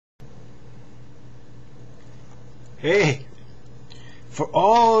Hey, for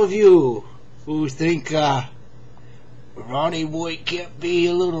all of you who think Ronnie Boy can't be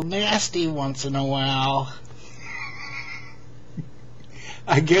a little nasty once in a while,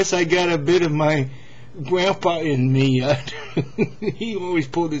 I guess I got a bit of my grandpa in me yet. He always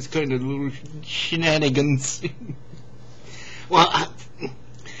pulled this kind of little shenanigans. Well,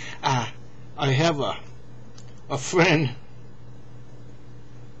 I have a friend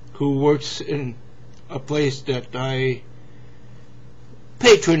who works in a place that I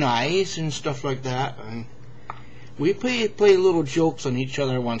patronize and stuff like that, and we play little jokes on each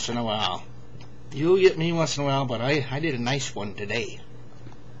other once in a while. You get me once in a while, but I did a nice one today.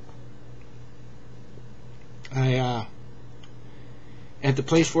 At the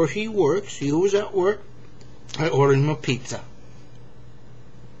place where he works, he was at work, I ordered him a pizza.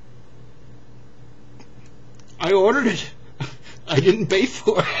 I ordered it. I didn't pay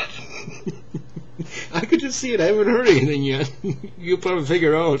for it. I could just see it. I haven't heard anything yet. You'll probably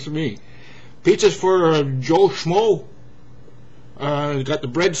figure out it's me. Pizza's for Joe Schmo. Got the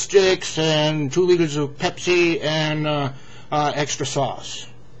breadsticks and 2 liters of Pepsi and extra sauce.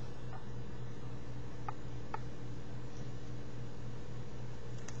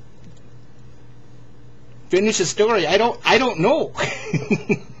 Finish the story. I don't know. I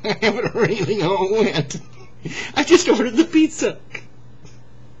haven't heard anything how it went. I just ordered the pizza.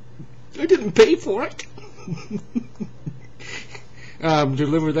 I didn't pay for it.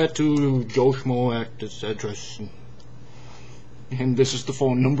 Deliver that to Joe Schmo at this address. And this is the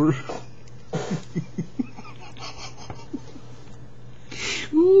phone number.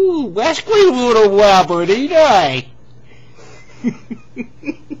 Ooh, Waskly Ol Wonnieboy, ain't I?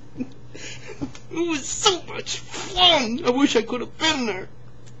 It was so much fun. I wish I could have been there.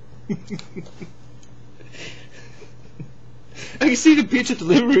 I can see the pizza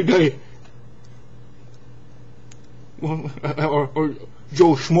delivery guy, or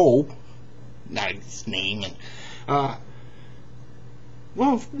Joe Schmo, not his name, and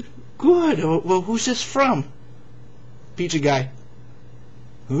well, good. Well, who's this from? Pizza guy.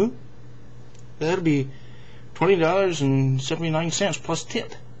 Huh? That'll be $20.79 plus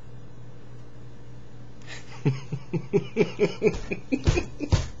tip.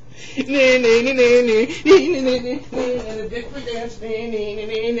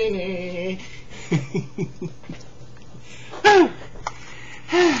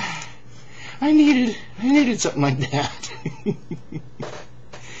 I needed something like that.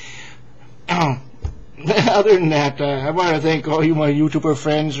 Other than that, I want to thank all you my YouTuber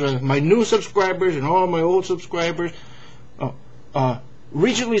friends, my new subscribers and all my old subscribers,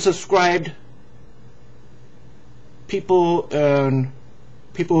 recently subscribed people and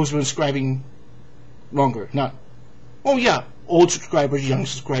people who's been subscribing longer. Not, oh yeah, old subscribers, young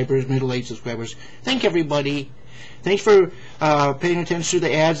subscribers, middle-aged subscribers. Thank everybody. Thanks for paying attention to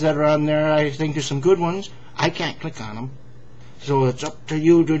the ads that are on there. I think there's some good ones. I can't click on them, so it's up to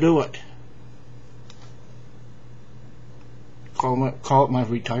you to do it. Call it my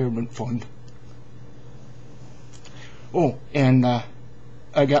retirement fund. Oh, and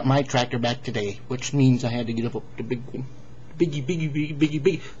I got my tractor back today, which means I had to get up the big one.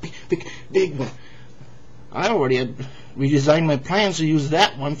 Big one. I already had redesigned my plans to use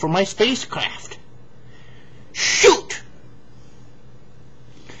that one for my spacecraft. Shoot!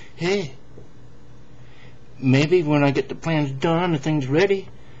 Hey, maybe when I get the plans done and things ready,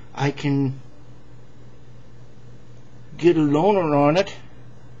 I can get a loaner on it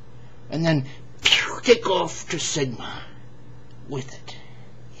and then take off to Sigma with it.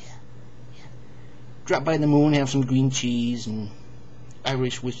 Drop by the moon, have some green cheese and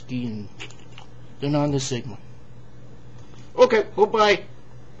Irish whiskey, and then on to Sigma. Okay, bye-bye.